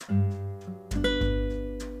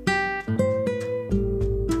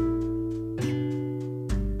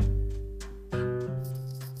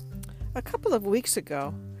couple of weeks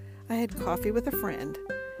ago, I had coffee with a friend,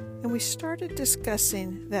 and we started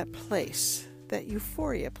discussing that place, that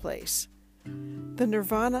euphoria place, the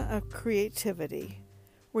nirvana of creativity,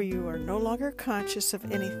 where you are no longer conscious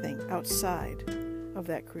of anything outside of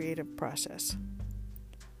that creative process.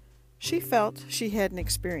 She felt she hadn't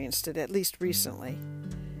experienced it, at least recently,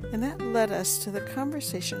 and that led us to the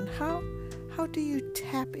conversation, how do you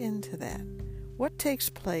tap into that? What takes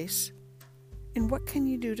place, and what can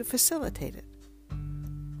you do to facilitate it?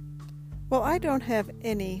 Well, I don't have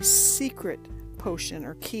any secret potion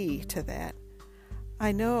or key to that.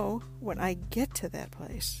 I know when I get to that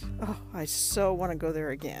place, I so want to go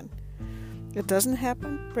there again. It doesn't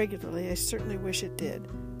happen regularly. I certainly wish it did.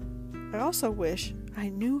 I also wish I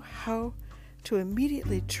knew how to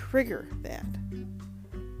immediately trigger that.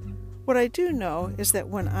 What I do know is that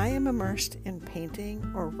when I am immersed in painting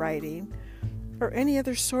or writing or any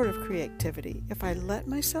other sort of creativity, if I let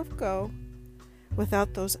myself go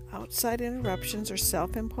without those outside interruptions or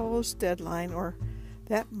self-imposed deadline or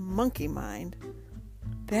that monkey mind,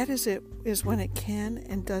 that is when it can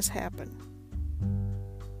and does happen.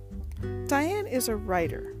 Diane is a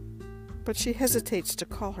writer, but she hesitates to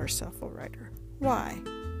call herself a writer. Why?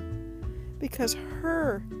 Because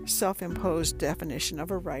her self-imposed definition of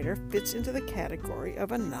a writer fits into the category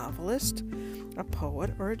of a novelist, a poet,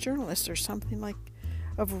 or a journalist, or something like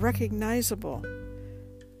of recognizable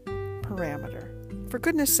parameter. For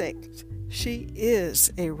goodness sake, she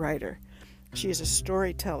is a writer. She is a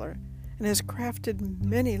storyteller and has crafted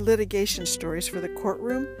many litigation stories for the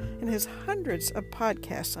courtroom and has hundreds of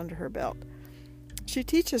podcasts under her belt. She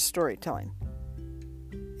teaches storytelling.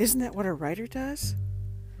 Isn't that what a writer does?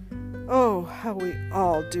 Oh, how we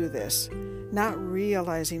all do this, not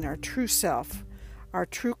realizing our true self, our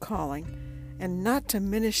true calling, and not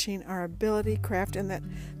diminishing our ability, craft, and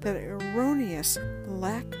that erroneous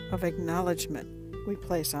lack of acknowledgement we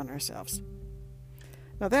place on ourselves.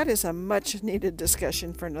 Now that is a much needed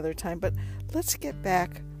discussion for another time, but let's get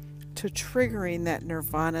back to triggering that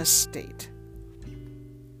nirvana state.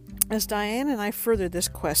 As Diane and I furthered this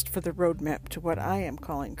quest for the roadmap to what I am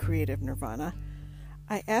calling creative nirvana,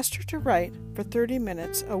 I asked her to write for 30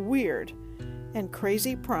 minutes a weird and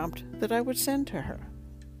crazy prompt that I would send to her.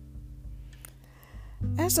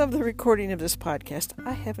 As of the recording of this podcast,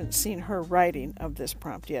 I haven't seen her writing of this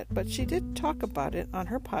prompt yet, but she did talk about it on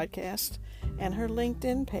her podcast and her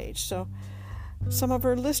LinkedIn page, so some of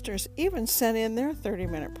her listeners even sent in their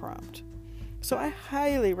 30-minute prompt. So I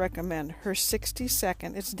highly recommend her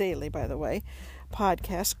 60-second, it's daily by the way,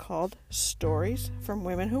 podcast called Stories from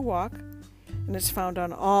Women Who Walk, and it's found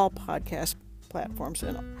on all podcast platforms,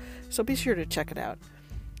 so be sure to check it out.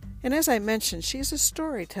 And as I mentioned, she's a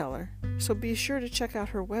storyteller, so be sure to check out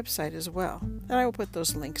her website as well, and I will put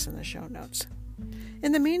those links in the show notes.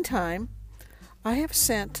 In the meantime, I have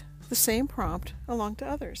sent the same prompt along to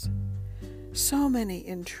others. So many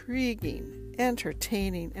intriguing,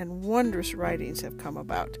 entertaining, and wondrous writings have come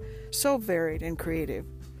about, so varied and creative.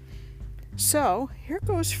 So here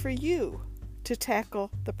goes for you to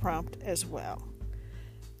tackle the prompt as well.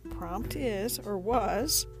 Prompt is, or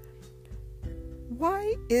was,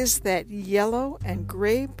 why is that yellow and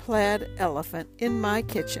gray plaid elephant in my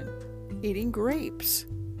kitchen eating grapes?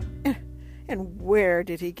 And where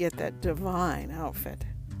did he get that divine outfit?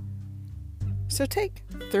 So take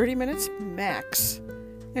 30 minutes max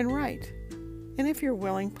and write. And if you're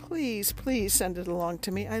willing, please send it along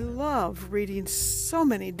to me. I love reading so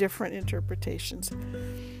many different interpretations.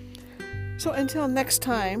 So until next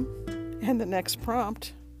time, and the next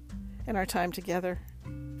prompt, and our time together,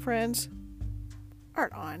 friends,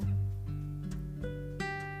 art on.